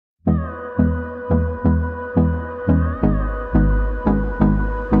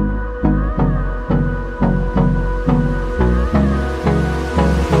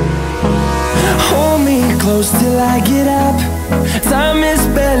close till I get up. Time is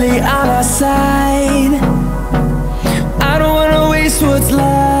barely on our side. I don't wanna waste what's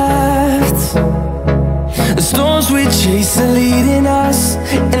left. The storms we chase are leading us,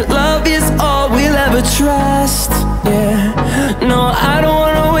 and love is all we'll ever trust. Yeah, no, I don't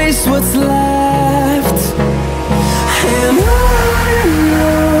wanna waste what's left. And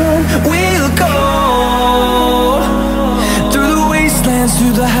on we'll go, through the wastelands,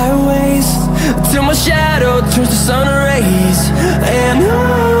 through the highways, till my shadow turns to sun rays. And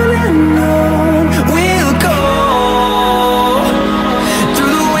on we'll go,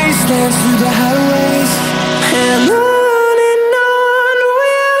 through the wastelands, through the highways, and on we'll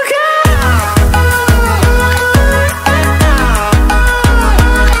go.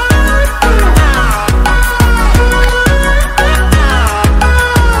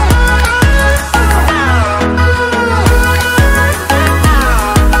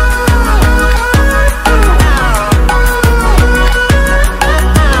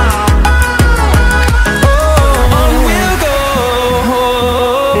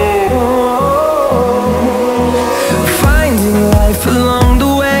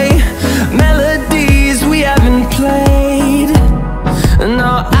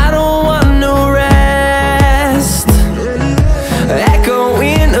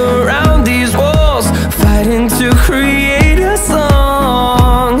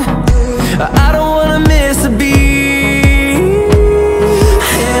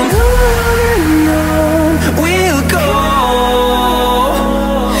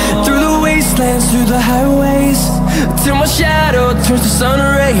 Through the highways, till my shadow turns to sun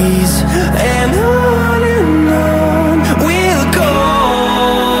rays. And on we'll go,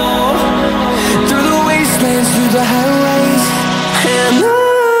 through the wastelands, through the highways, and on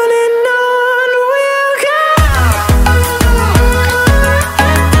we'll go.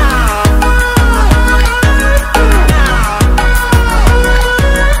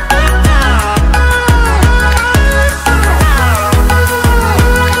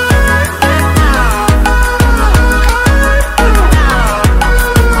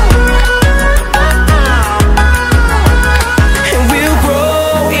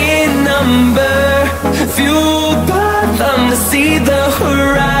 See the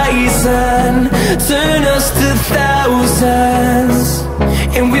horizon, turn us to thousands,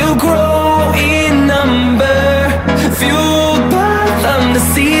 and we'll grow in number, fueled by them. To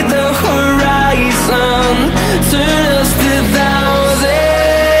see the horizon, turn us to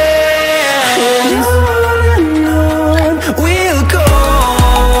thousands, and on we'll go,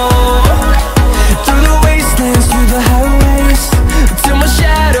 through the wastelands, through the highways, till my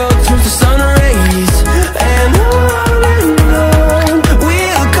shadow turns to sun rays. And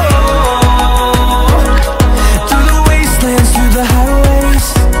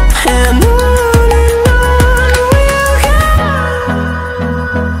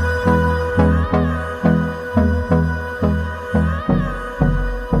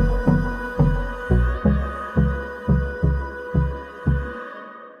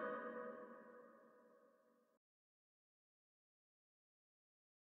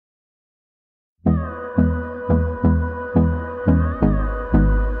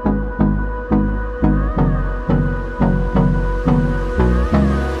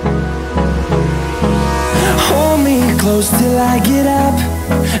close till I get up.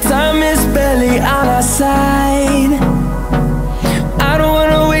 Time is barely on our side. I don't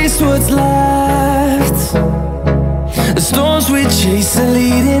wanna waste what's left. The storms we chase are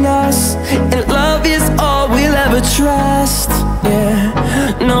leading us, and love is all we'll ever trust. Yeah,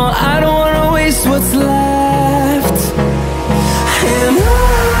 no, I don't wanna waste what's left. And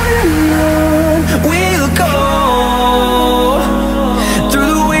on we'll go,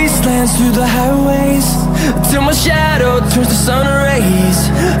 through the wastelands, through the highways, till my shadow turns to sun rays.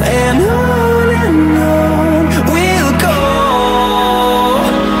 And on we'll go,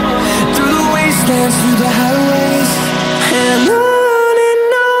 through the wastelands, through the highways, and on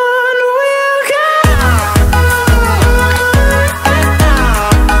we'll go.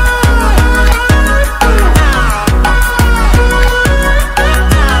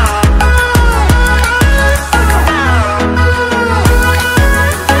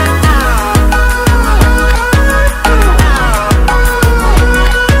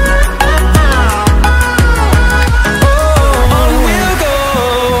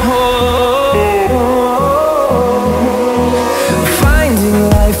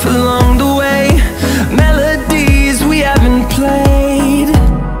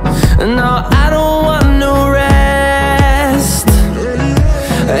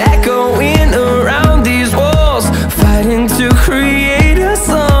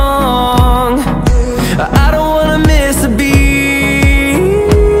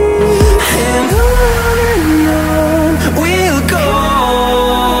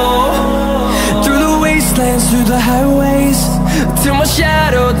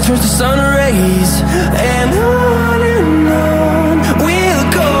 rays. And on we'll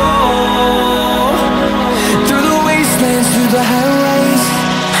go, through the wastelands, through the highways.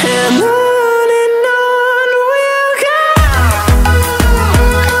 And on we'll go.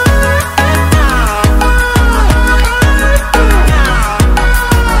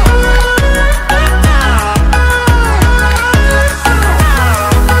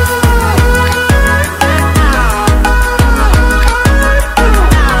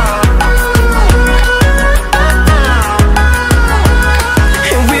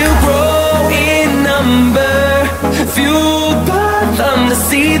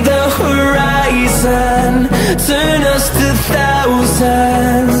 See the horizon, turn us to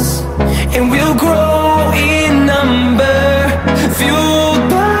thousands, and we'll grow in number, fueled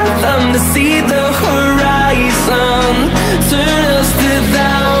by them to see the horizon, turn us to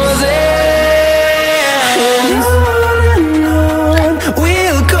thousands. And on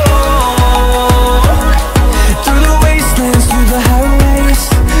we'll go, through the wastelands, through the highways,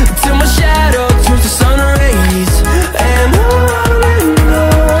 till my shadow turns to sun rays. And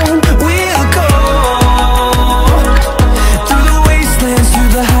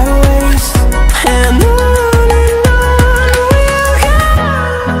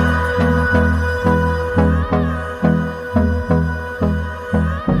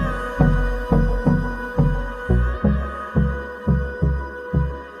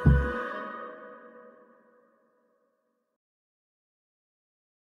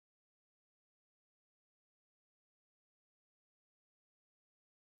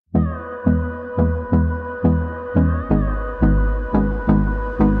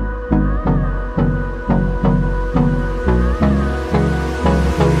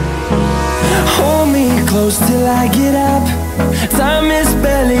close till I get up. Time is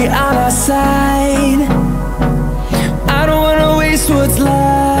barely on our side. I don't wanna waste what's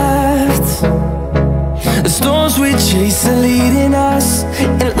left. The storms we chase are leading us,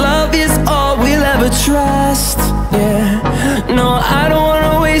 and love is all we'll ever trust. Yeah, no, I don't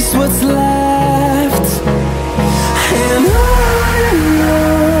wanna waste what's left. And on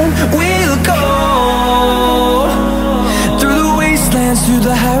we'll go, through the wastelands, through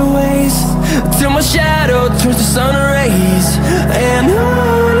the highways, till my shadow turns to sun rays. And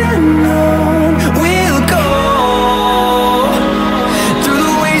on we'll go, through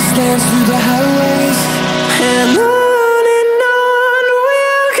the wastelands, through the highways. And on we'll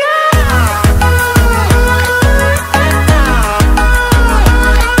go.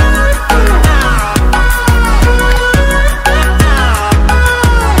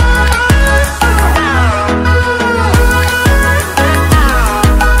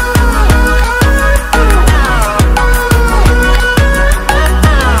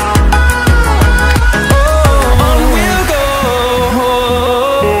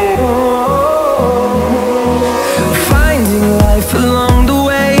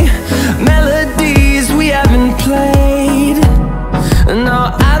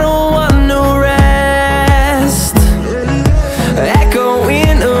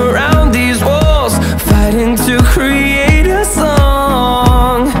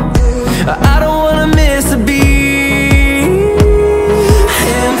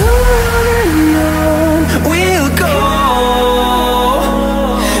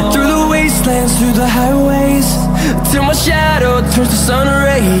 Through the highways, till my shadow turns to sun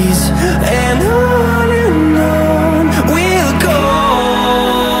rays. And on we'll go,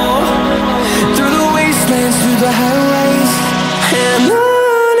 through the wastelands, through the highways. And on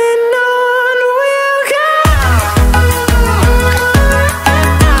we'll go.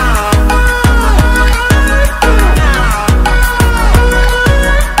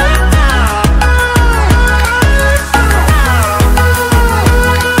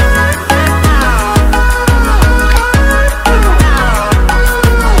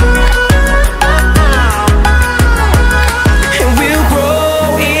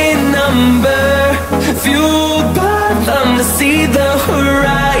 See the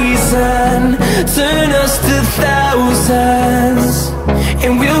horizon, turn us to thousands,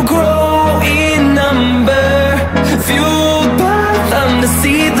 and we'll grow in number, fueled by them to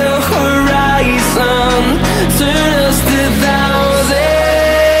see the horizon, turn us to thousands.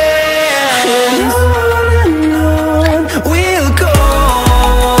 And on we'll go,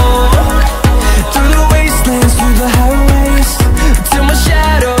 through the wastelands, through the highways, till my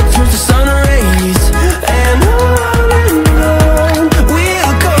shadow turns to sun rays. And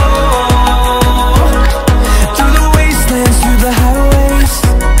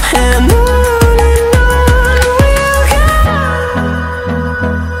and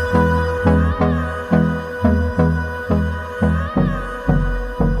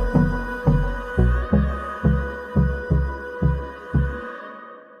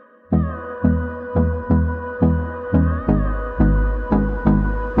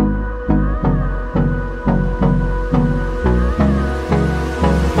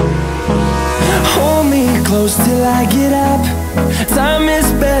close till I get up. Time is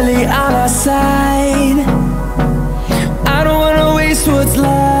barely on our side. I don't wanna waste what's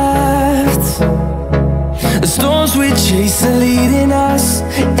left. The storms we chase are leading us,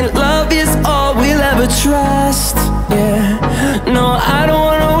 and love is all we'll ever trust. Yeah, no, I don't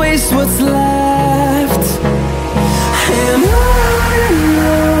wanna waste what's left. And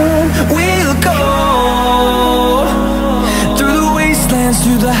on we'll go, through the wastelands,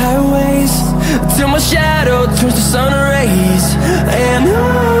 through the highways, till my shadow turns to sun rays. And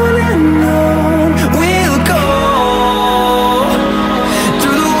on we'll go,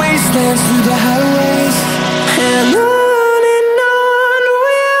 through the wastelands, through the highways, and on we'll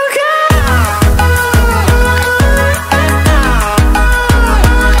go.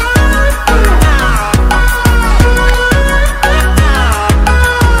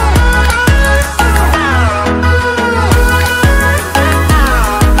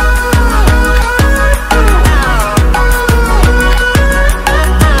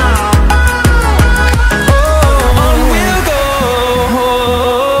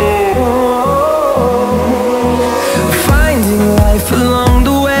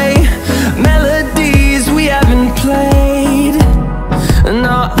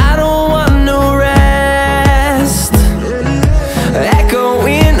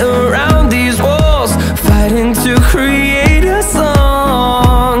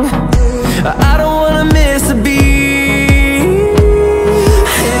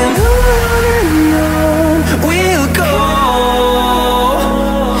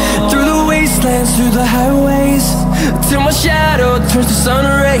 Through the highways, till my shadow turns to sun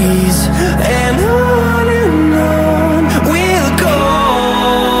rays. And on we'll go,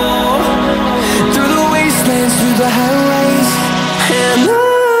 through the wastelands, through the highways, and on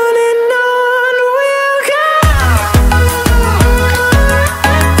we'll go.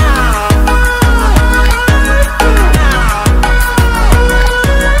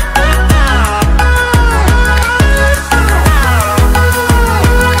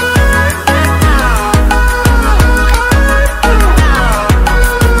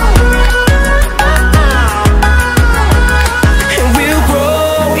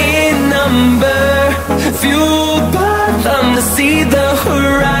 See the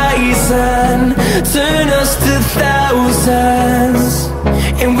horizon, turn us to thousands,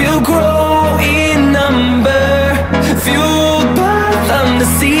 and we'll grow in number, fueled by them to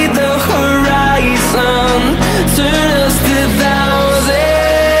see the horizon, turn us to thousands.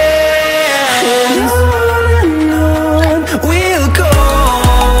 And on we'll go,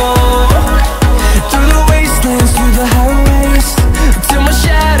 through the wastelands, through the highways, till my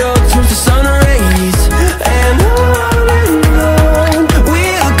shadow turns to sun rays. And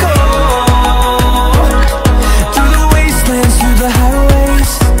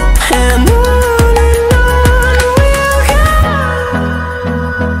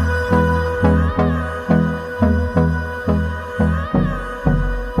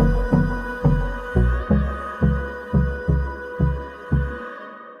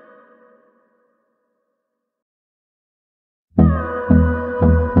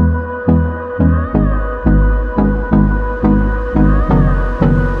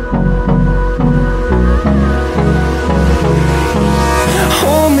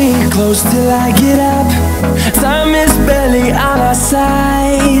close till I get up. Time is barely on our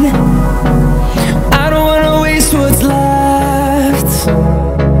side. I don't wanna waste what's left.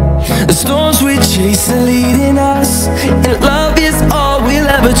 The storms we chase are leading us, and love is all we'll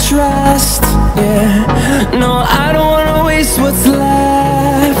ever trust. Yeah, no, I don't wanna waste what's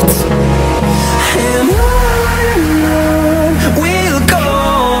left. And on we'll go,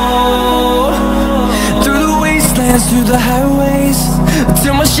 through the wastelands, through the highways,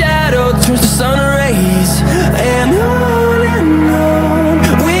 till my shadow turns to sun rays. And on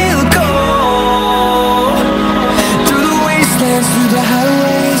we'll go, through the wastelands, through the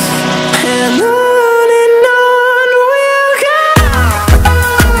highways, and on.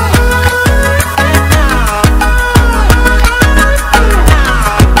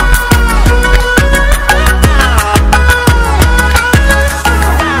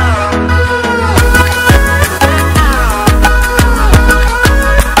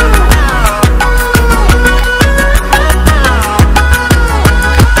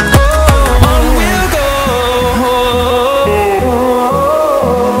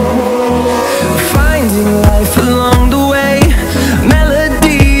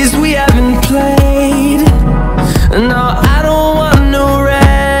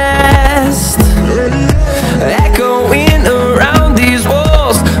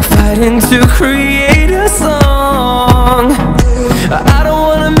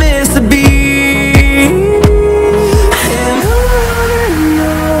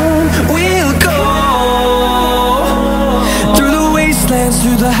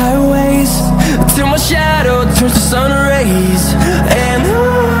 till my shadow turns to sun rays. And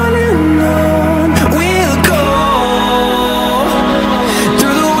on we'll go,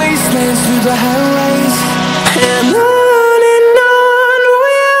 through the wastelands, through the highways. And on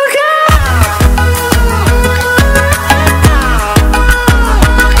we'll go.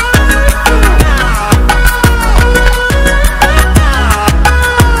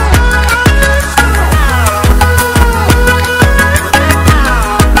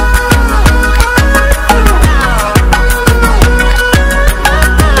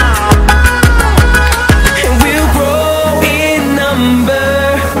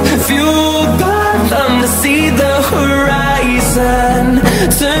 Fueled by them to see the horizon.